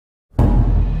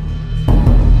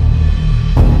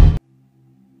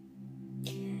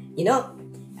You know,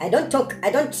 I don't talk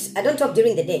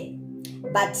during the day.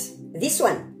 But this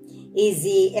one is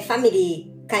a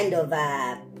family kind of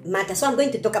matter. So I'm going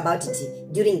to talk about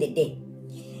it during the day.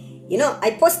 You know,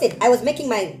 I was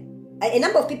making a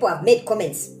number of people have made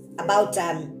comments about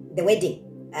the wedding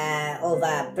of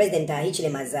President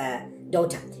Hichilema's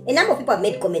daughter. A number of people have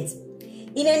made comments.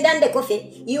 In Ndande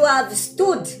Coffee, you have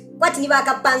stood what ni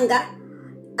bakapanga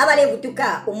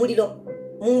abalevutuka umuliro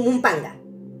mumpanga.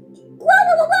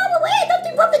 Don't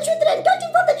involve the children, don't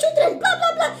involve the children, blah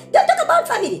blah blah. Don't talk about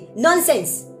family.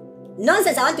 Nonsense.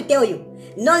 Nonsense, I want to tell you.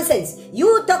 Nonsense.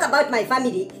 You talk about my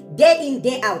family day in,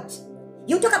 day out.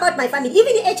 You talk about my family.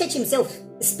 Even HH himself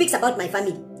speaks about my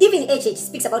family. Even HH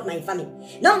speaks about my family.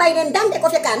 No, by them done the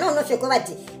coffee car, no, wedding.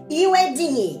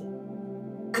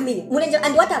 I mean,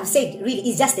 and what I've said really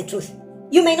is just the truth.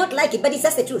 You may not like it, but it's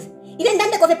just the truth.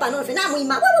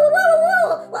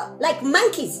 Like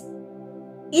monkeys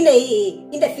in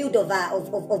the field of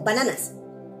bananas.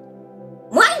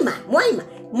 You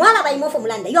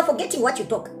are forgetting what you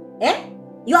talk. Eh?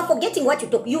 You are forgetting what you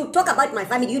talk. You talk about my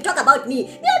family. You talk about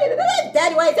me.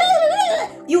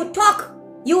 You talk.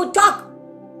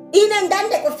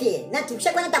 Inendande coffee.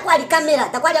 Natukshakwana takwali camera.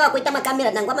 Takwali wakwita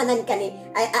camera nangwama nanikane.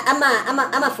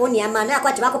 Ama phone ama na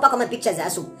kwati wako pako ma pictures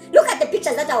asu. Look at the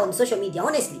pictures that are on social media.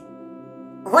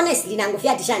 Honestly,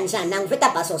 nangufia tishan nangufeta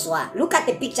pasoswa. Look at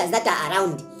the pictures that are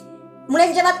around.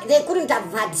 Mulenjeva, they couldn't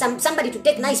have had somebody to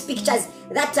take nice pictures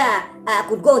that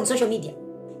could go on social media.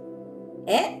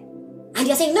 Eh? And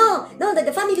you're saying, no, that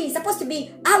the family is supposed to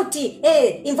be out,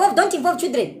 involved, don't involve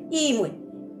children.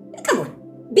 Come on,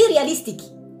 be realistic.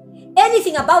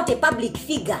 Anything about a public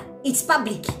figure, it's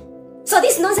public. So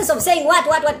this nonsense of saying what,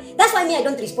 that's why I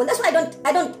don't respond. That's why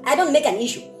I don't make an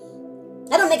issue.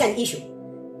 I don't make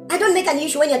an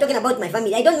issue when you're talking about my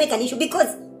family. I don't make an issue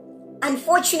because,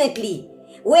 unfortunately,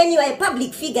 when you are a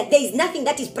public figure, there is nothing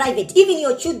that is private. Even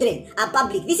your children are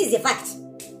public. This is a fact.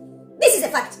 This is a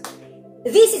fact.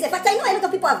 I know a lot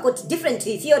of people have got different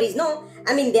theories. No,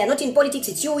 I mean, they are not in politics.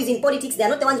 It's you who is in politics. They are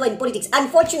not the ones who are in politics.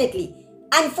 Unfortunately,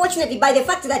 by the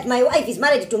fact that my wife is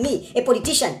married to me, a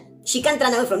politician, she can't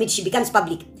run away from it. She becomes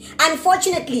public.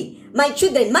 Unfortunately, my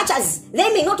children, much as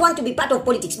they may not want to be part of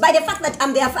politics, by the fact that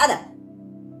I'm their father,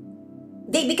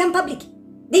 they become public.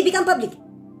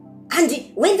 And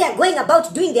when they are going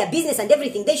about doing their business and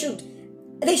everything, they should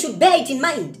bear it in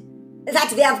mind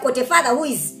that they have got a father who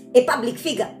is a public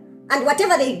figure. And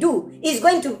whatever they do is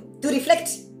going to reflect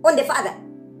on the father.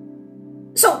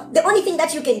 So the only thing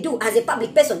that you can do as a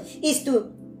public person is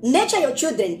to nurture your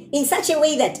children in such a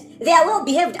way that they are well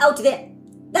behaved out there,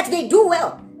 that they do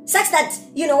well, such that,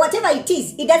 you know, whatever it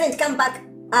is, it doesn't come back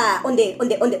on the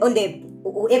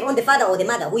father or the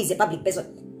mother who is a public person.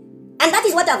 And that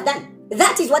is what I've done.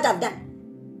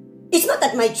 It's not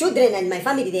that my children and my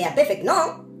family, they are perfect.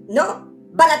 No.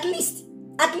 But at least.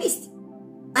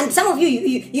 And some of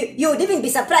you would even be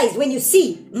surprised when you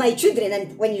see my children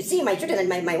and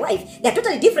my wife. They're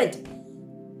totally different.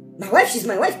 My wife, she's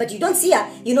my wife, but you don't see her,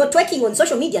 twerking on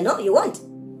social media. No, you won't.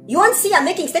 You won't see her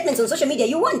making statements on social media.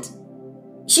 You won't.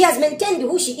 She has maintained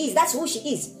who she is. That's who she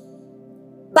is.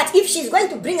 But if she's going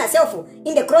to bring herself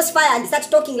in the crossfire and start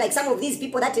talking like some of these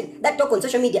people that talk on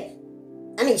social media,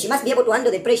 I mean, she must be able to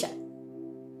handle the pressure.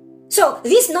 So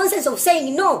this nonsense of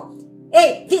saying no,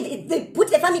 hey, put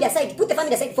the family aside,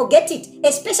 forget it,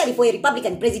 especially for a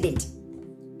Republican president.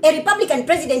 A Republican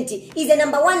president is a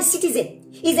number one citizen,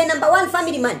 is a number one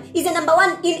family man, is a number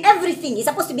one in everything. He's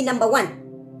supposed to be number one.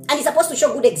 And he's supposed to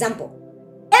show good example.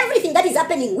 Everything that is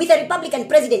happening with a Republican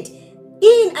president,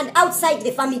 in and outside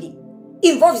the family,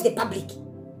 involves the public.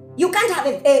 You can't have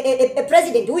a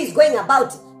president who is going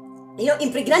about,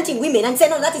 impregnating women and say,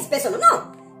 no, that is personal.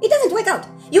 No. It doesn't work out.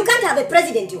 You can't have a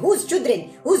president whose children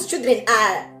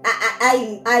are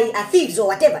thieves or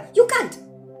whatever. You can't.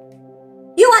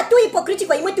 You are too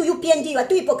hypocritical. You went to UPND, you are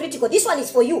too hypocritical. This one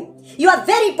is for you. You are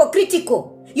very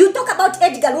hypocritical. You talk about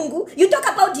Edgar Lungu. You talk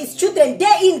about his children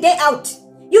day in, day out.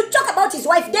 You talk about his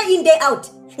wife day in, day out.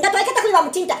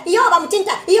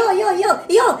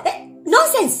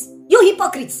 Nonsense. You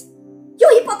hypocrites.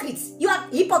 You are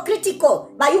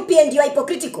hypocritical. By UPND, you are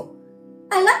hypocritical.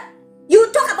 Allah.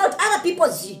 You talk about other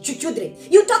people's children.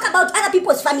 You talk about other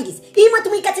people's families.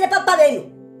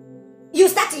 You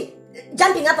start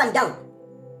jumping up and down.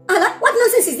 Allah, what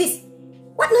nonsense is this?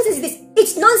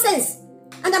 It's nonsense.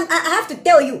 And I have to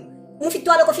tell you, when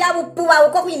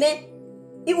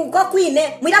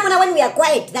we are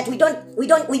quiet, that when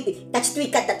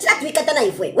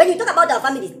you talk about our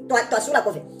families,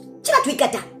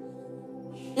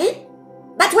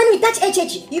 but when we touch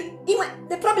HH,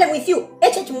 the problem with you,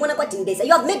 HH,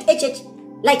 you have made HH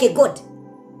like a god.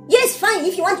 Yes, fine.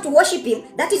 If you want to worship him,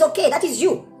 that is okay. That is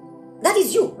you. That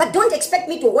is you. But don't expect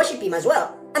me to worship him as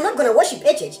well. I'm not going to worship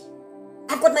HH.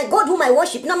 I've got my God whom I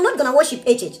worship. No, I'm not going to worship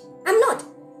HH. I'm not.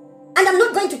 And I'm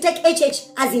not going to take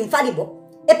HH as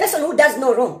infallible. A person who does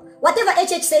no wrong. Whatever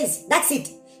HH says, that's it.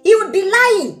 He would be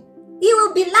lying. He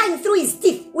will be lying through his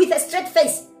teeth with a straight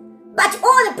face. But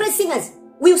all the praise singers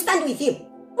will stand with him.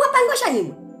 What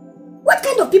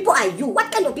kind of people are you? What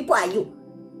kind of people are you?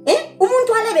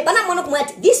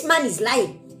 This man is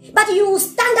lying. But you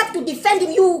stand up to defend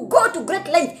him. You go to great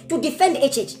length to defend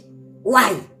HH.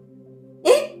 Why?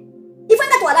 If I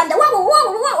got to Alanda,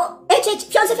 HH,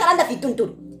 Fiance Alanda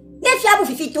Fituntulu.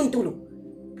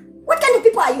 What kind of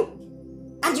people are you?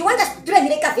 And you want us to train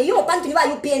cafe? You open to you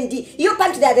PND. You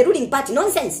open to the ruling party.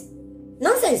 Nonsense.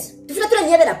 Nonsense.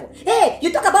 Hey,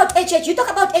 you talk about HH. You talk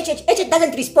about HH. HH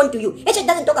doesn't respond to you. HH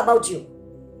doesn't talk about you.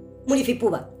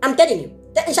 Mulifipuba. I'm telling you.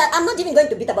 I'm not even going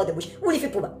to beat about the bush.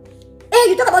 Mulifipuba. Hey,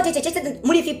 you talk about HH. HH doesn't.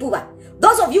 Mulifipuba.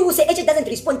 Those of you who say HH doesn't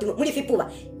respond to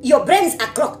Mulifipuba, your brains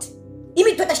are clogged.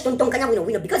 Because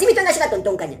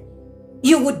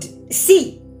you would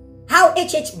see how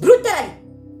HH brutally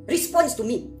responds to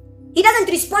me. He doesn't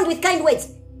respond with kind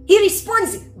words. He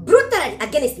responds brutally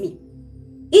against me.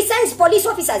 He sends police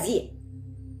officers here.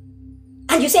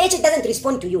 And you say HH doesn't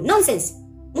respond to you. Nonsense.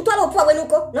 Not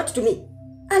to me.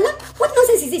 Allah, what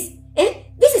nonsense is this?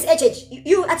 This is HH.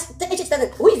 HH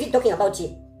doesn't. Who is he talking about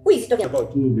here? Who is he talking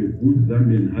about? To be a good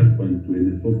Zambian husband to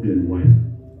an Ethiopian wife.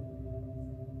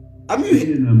 Are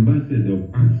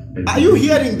you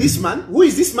hearing this man? Who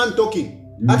is this man talking?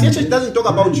 HH doesn't talk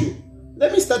about you.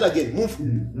 Let me start again. Move. To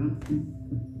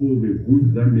be a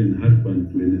good Zambian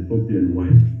husband to an Ethiopian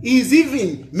wife. He is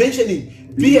even mentioning,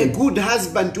 be a good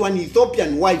husband to an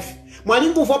Ethiopian wife.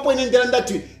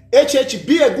 HH,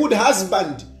 be a good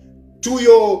husband to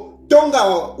your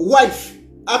Tonga wife.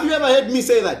 Have you ever heard me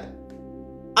say that?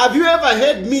 Have you ever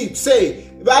heard me say,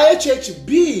 HH,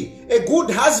 be a good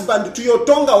husband to your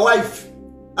Tonga wife?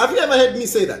 Have you ever heard me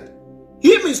say that?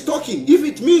 Him is talking. If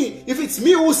it's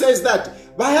me who says that,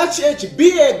 HH,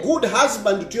 be a good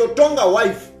husband to your Tonga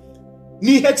wife.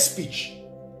 Ni hate speech.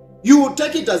 You will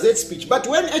take it as hate speech. But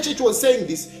when HH was saying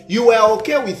this, you were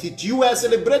okay with it. You were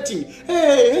celebrating.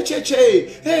 Hey, HH,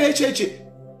 hey, HH.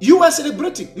 You were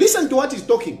celebrating. Listen to what he's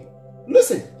talking.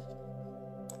 Listen.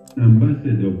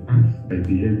 Ambassador of acts by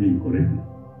behaving correctly.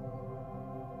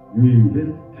 You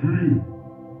invest time.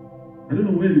 I don't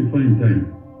know where you find time,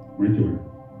 my child.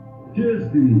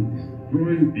 Just in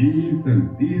destroying this and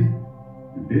this.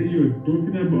 Today you're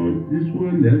talking about this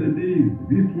one, the other day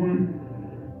this one.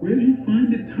 Where do you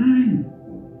find the time?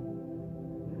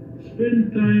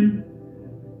 Spend time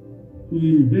to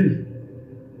invest,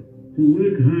 to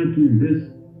work hard to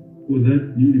invest for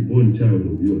that newly born child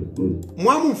of yours.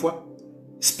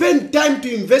 Spend time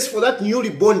to invest for that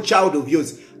newly born child of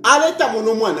yours.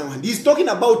 He's talking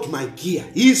about my gear.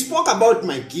 He spoke about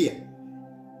my gear.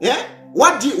 Yeah?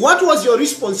 What was your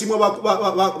response? What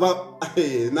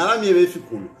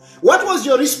was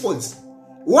your response?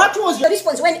 What was your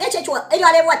response when HH was?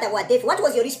 What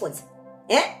was your response?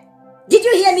 Eh? Did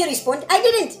you hear me respond? I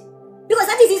didn't. Because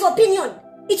that is his opinion.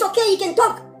 It's okay, he can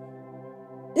talk.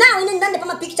 Now, in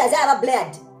the pictures, I have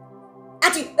blared.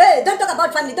 Don't talk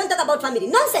about family, don't talk about family.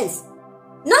 Nonsense.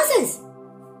 Nonsense.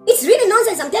 It's really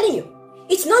nonsense, I'm telling you.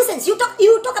 It's nonsense. You talk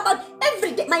about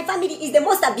every day. My family is the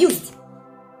most abused.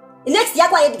 Next,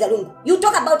 Edgar Lungu. You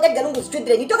talk about Edgar Lungu's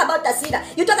children. You talk about Tasira.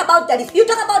 You talk about Taris. You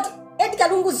talk about Edgar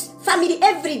Lungu's family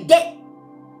every day.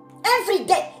 Every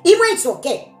day. Imwe, it's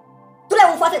okay. But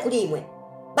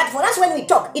for us, when we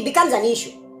talk, it becomes an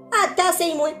issue.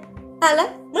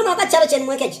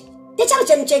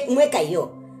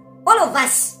 All of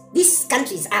us, this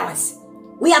country is ours.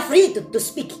 We are free to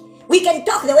speak. We can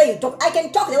talk the way you talk. I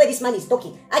can talk the way this man is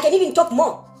talking. I can even talk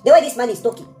more the way this man is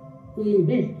talking. To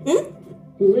invest.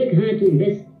 To work hard to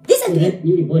invest. Listen to him.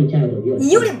 Newly born child of yours.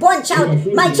 Newly born child. Yes,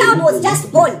 my child was just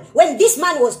born when this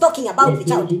man was talking about the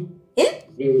child.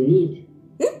 They will need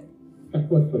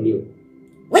support from you.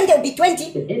 When they will be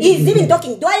 20, he's even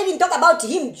talking. Do I even talk about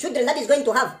him, children that he's going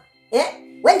to have?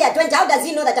 When they are 20, how does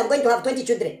he know that I'm going to have 20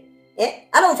 children?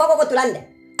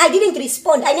 I didn't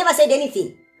respond. I never said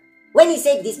anything when he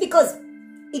said this because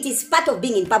it is part of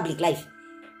being in public life.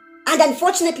 And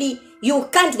unfortunately, you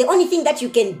can't. The only thing that you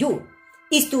can do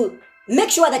is to make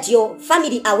sure that your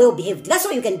family are well behaved. That's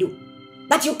all you can do.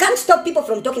 But you can't stop people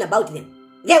from talking about them.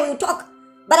 They will talk.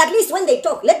 But at least when they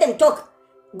talk, let them talk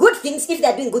good things if they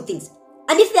are doing good things.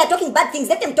 And if they are talking bad things,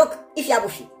 let them talk if you are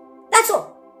buffy. That's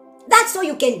all. That's all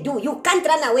you can do. You can't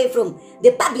run away from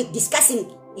the public discussing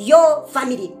your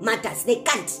family matters. They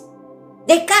can't.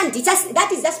 They can't.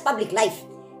 That is just public life.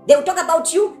 They will talk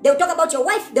about you. They will talk about your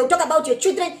wife. They will talk about your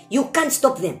children. You can't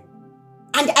stop them.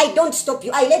 And I don't stop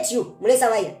you. I let you.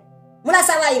 Mulasawaida.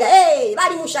 Hey,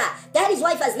 Bari Musha. That his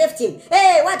wife has left him.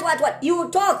 Hey, what? You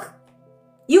talk.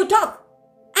 You talk.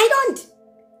 I don't.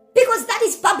 Because that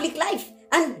is public life.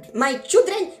 And my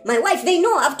children, my wife, they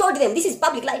know. I've told them this is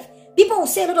public life. People will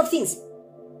say a lot of things.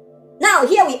 Now,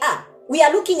 here we are. We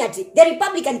are looking at the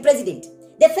Republican president.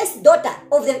 The first daughter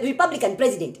of the Republican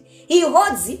president. He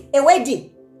holds a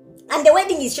wedding. And the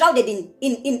wedding is shrouded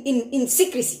in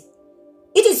secrecy.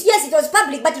 It is, yes, it was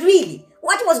public, but really,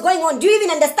 what was going on? Do you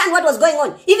even understand what was going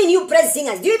on? Even you praise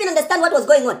singers, do you even understand what was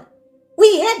going on?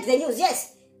 We heard the news,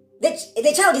 yes.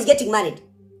 The child is getting married.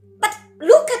 But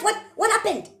look at what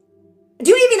happened. Do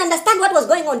you even understand what was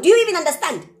going on? Do you even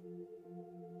understand?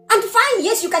 And fine,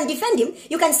 yes, you can defend him.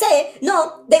 You can say,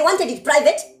 no, they wanted it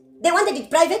private. They wanted it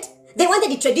private. They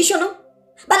wanted it traditional.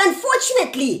 But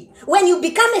unfortunately, when you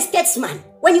become a statesman,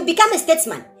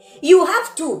 you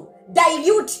have to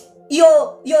dilute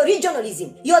your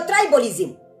regionalism, your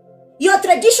tribalism, your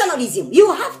traditionalism.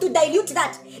 You have to dilute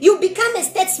that. You become a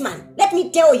statesman. Let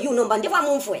me tell you,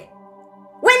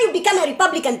 when you become a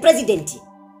Republican president,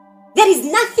 there is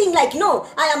nothing like, no,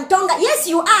 I am Tonga. Yes,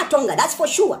 you are Tonga, that's for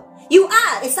sure. You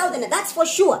are a Southerner, that's for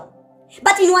sure.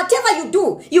 But in whatever you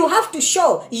do, you have to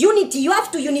show unity. You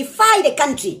have to unify the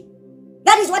country.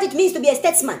 That is what it means to be a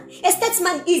statesman. A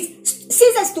statesman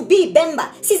ceases to be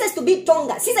Bemba, ceases to be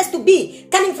Tonga, ceases to be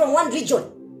coming from one region.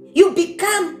 You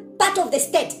become part of the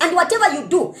state, and whatever you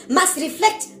do must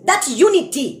reflect that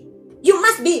unity. You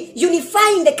must be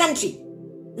unifying the country.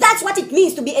 That's what it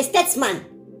means to be a statesman.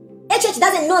 HH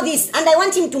doesn't know this, and I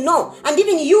want him to know. And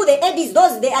even you, the eddies,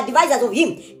 the advisors of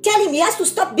him, tell him he has to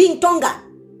stop being Tonga.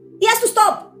 He has to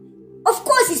stop. Of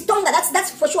course he's Tonga,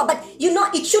 that's for sure, but you know,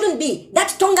 it shouldn't be.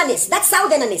 That Tonganess, that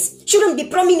Southernerness shouldn't be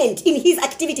prominent in his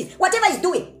activities. Whatever he's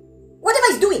doing,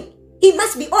 he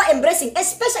must be all-embracing,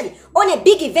 especially on a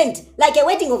big event like a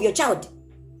wedding of your child.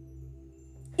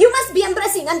 You must be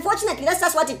embracing. Unfortunately, that's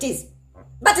just what it is.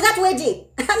 But that wedding,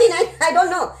 I don't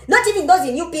know. Not even those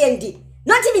in UPND,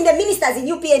 not even the ministers in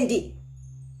UPND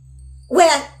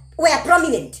were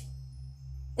prominent.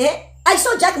 I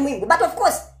saw Jack Mwimbu, but of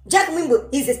course, Jack Mwimbu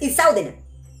is Southerner.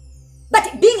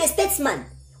 But being a statesman,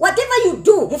 whatever you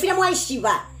do,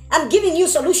 I'm giving you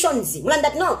solutions.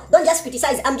 No, don't just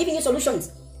criticize. I'm giving you solutions.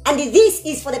 And this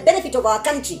is for the benefit of our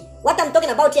country. What I'm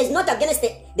talking about here is not against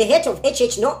the hate of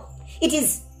HH, no. It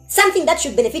is something that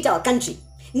should benefit our country.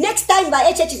 Next time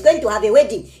HH is going to have a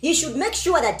wedding, he should make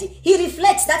sure that he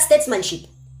reflects that statesmanship.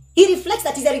 He reflects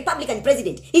that he's a Republican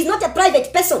president. He's not a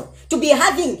private person to be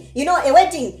having, a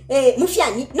wedding,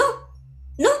 Mufiani. No.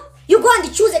 You go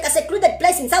and choose a secluded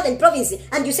place in Southern Province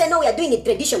and you say, no, we are doing it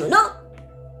traditional. No.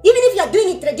 Even if you are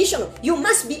doing it traditional, you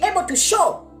must be able to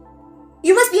show.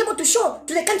 You must be able to show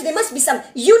to the country there must be some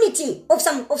unity of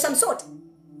some sort.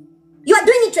 You are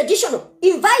doing it traditional.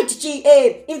 Invite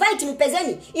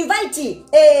Mpezeni, invite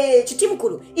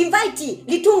Chitimkuru, invite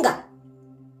Litunga.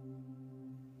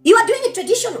 You are doing it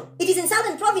traditional. It is in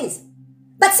Southern Province.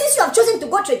 But since you have chosen to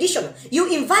go traditional, you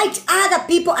invite other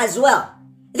people as well.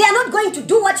 They are not going to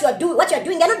do what you are doing.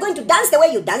 They are not going to dance the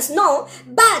way you dance. No.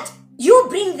 But you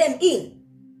bring them in.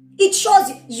 It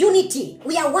shows unity.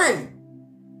 We are one.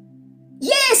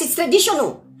 Yes, it's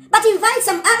traditional. But invite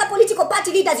some other political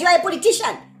party leaders. You are a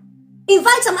politician.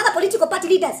 Invite some other political party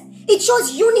leaders. It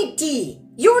shows unity.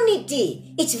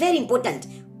 Unity. It's very important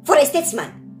for a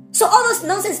statesman. So all those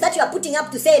nonsense that you are putting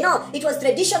up to say, no, it was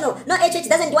traditional. No, HH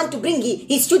doesn't want to bring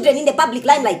his children in the public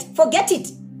limelight. Forget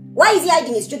it. Why is he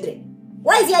hiding his children?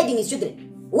 Why is he hiding his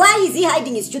children? Why is he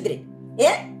hiding his children?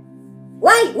 Yeah?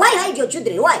 Why hide your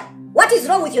children? Why? What is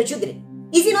wrong with your children?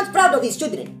 Is he not proud of his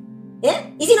children? Yeah?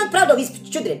 Is he not proud of his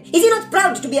children? Is he not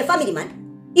proud to be a family man?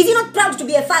 Is he not proud to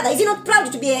be a father? Is he not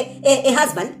proud to be a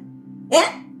husband?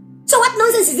 Yeah? So what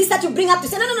nonsense is this that you bring up to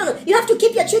say, no, you have to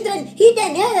keep your children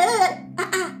hidden.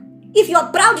 If you are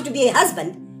proud to be a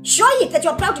husband, show it that you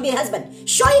are proud to be a husband.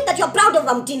 Show it that you are proud of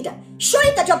Amtinta. Show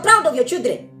it that you are proud of your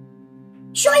children.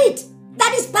 Show it.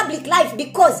 That is public life,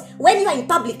 because when you are in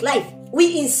public life,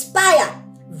 we inspire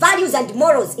values and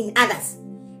morals in others.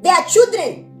 There are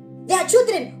children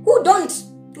who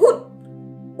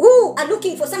are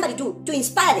looking for somebody to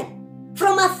inspire them.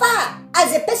 From afar,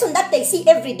 as a person that they see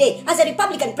every day, as a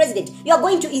Republican president, you are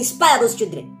going to inspire those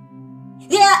children.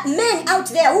 There are men out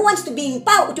there who want to be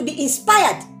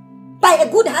inspired by a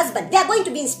good husband. They are going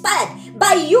to be inspired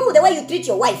by you, the way you treat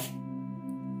your wife.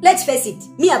 Let's face it,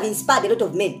 me, I've inspired a lot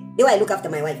of men, the way I look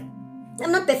after my wife.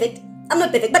 I'm not perfect,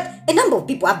 but a number of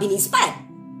people have been inspired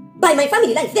by my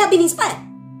family life. They have been inspired.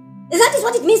 That is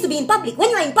what it means to be in public.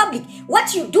 When you are in public,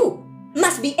 what you do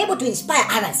must be able to inspire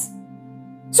others.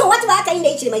 So what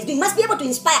YAKABISILA is doing must be able to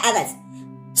inspire others.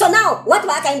 So now, what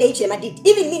YAKABISILA did,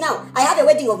 even me now, I have a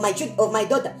wedding of my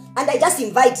daughter, and I just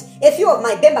invite a few of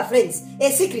my Bemba friends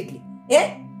secretly.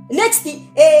 Next,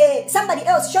 somebody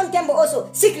else, Sean Tembo also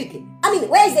secretly. I mean,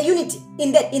 where is the unity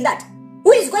in that?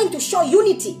 Who is going to show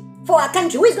unity for our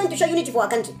country? Who is going to show unity for our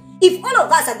country? If all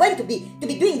of us are going to be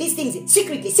doing these things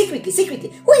secretly,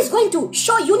 who is going to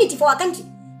show unity for our country?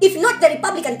 If not the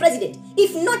Republican president,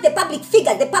 if not the public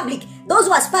figures, those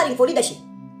who are aspiring for leadership.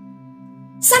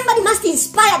 Somebody must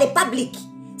inspire the public.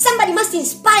 Somebody must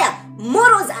inspire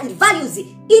morals and values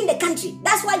in the country.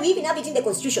 That's why we even have it in the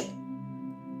constitution.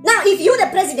 Now, if you, the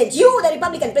president, you, the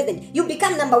Republican president, you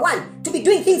become number one to be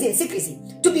doing things in secrecy,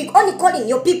 to be only calling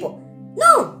your people.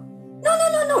 No.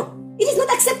 It is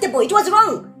not acceptable. It was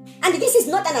wrong. And this is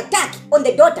not an attack on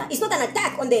the daughter. It's not an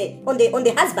attack on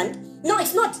the husband. No,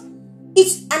 it's not. It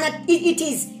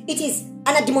is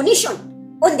an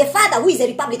admonition on the father who is a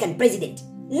Republican president.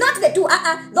 Not the two.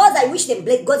 Those I wish them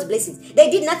God's blessings. They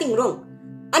did nothing wrong.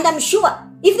 And I'm sure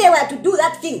if they were to do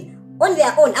that thing on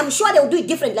their own, I'm sure they will do it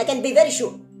differently. I can be very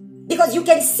sure. Because you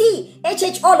can see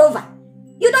HH all over.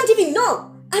 You don't even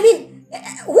know. I mean,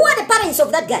 who are the parents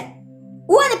of that guy?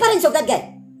 Who are the parents of that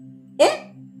guy?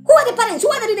 Who are the parents? Who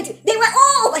are the relatives? They were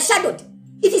all overshadowed.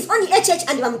 It is only HH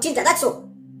and Mamutinta. That's all.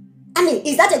 I mean,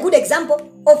 is that a good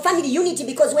example of family unity?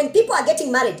 Because when people are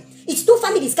getting married, it's two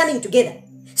families coming together.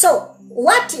 So,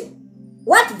 what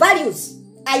values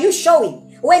are you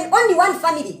showing when only one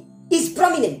family is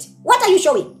prominent? What are you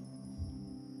showing?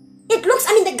 It looks,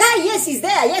 I mean, the guy, yes, is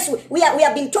there. Yes, we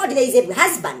have been told there is a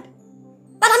husband.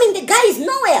 But I mean, the guy is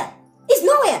nowhere. He's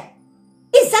nowhere.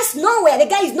 He's just nowhere. The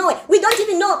guy is nowhere. We don't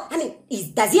even know. I mean,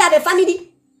 does he have a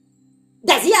family?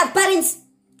 Does he have parents?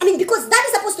 I mean, because that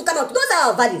is supposed to come out. Those are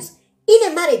our values.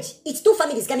 In a marriage, it's two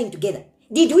families coming together.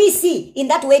 Did we see in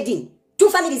that wedding two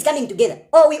families coming together?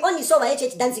 Or we only saw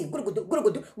HH dancing, gurugudu,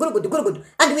 gurugudu, gurugudu, gurugudu,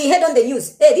 and we heard on the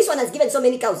news, hey, this one has given so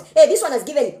many cows. Hey, this one has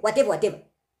given whatever.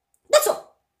 That's all.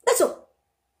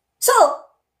 So,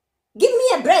 give me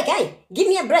a break, Give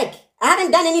me a break. I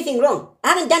haven't done anything wrong.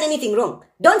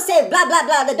 Don't say blah, blah,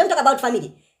 blah. Don't talk about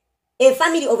family. A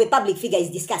family of a public figure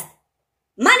is discussed.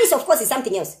 Malice, of course, is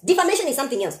something else. Defamation is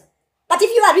something else. But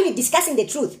if you are really discussing the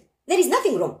truth, there is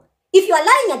nothing wrong. If you are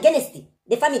lying against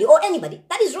the family or anybody,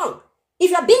 that is wrong.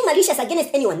 If you are being malicious against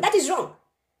anyone, that is wrong.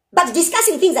 But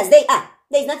discussing things as they are,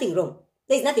 there is nothing wrong.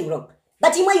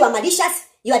 But when you are malicious,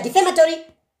 you are defamatory,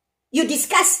 you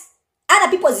discuss other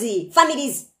people's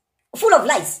families full of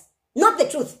lies, not the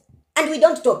truth. And we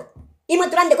don't talk. Imo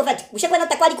turande kofati. Ushakwenda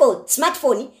takwaliko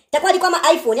smartphone, takwaliko ama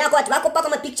iPhone yako watu wako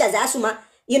paka pictures asuma,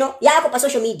 yako pa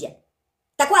social media.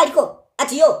 Takwaliko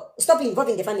ati yo stop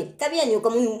involving the family. Kabia ni uko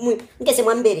mkese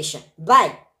mwamberesha.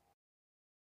 Bye.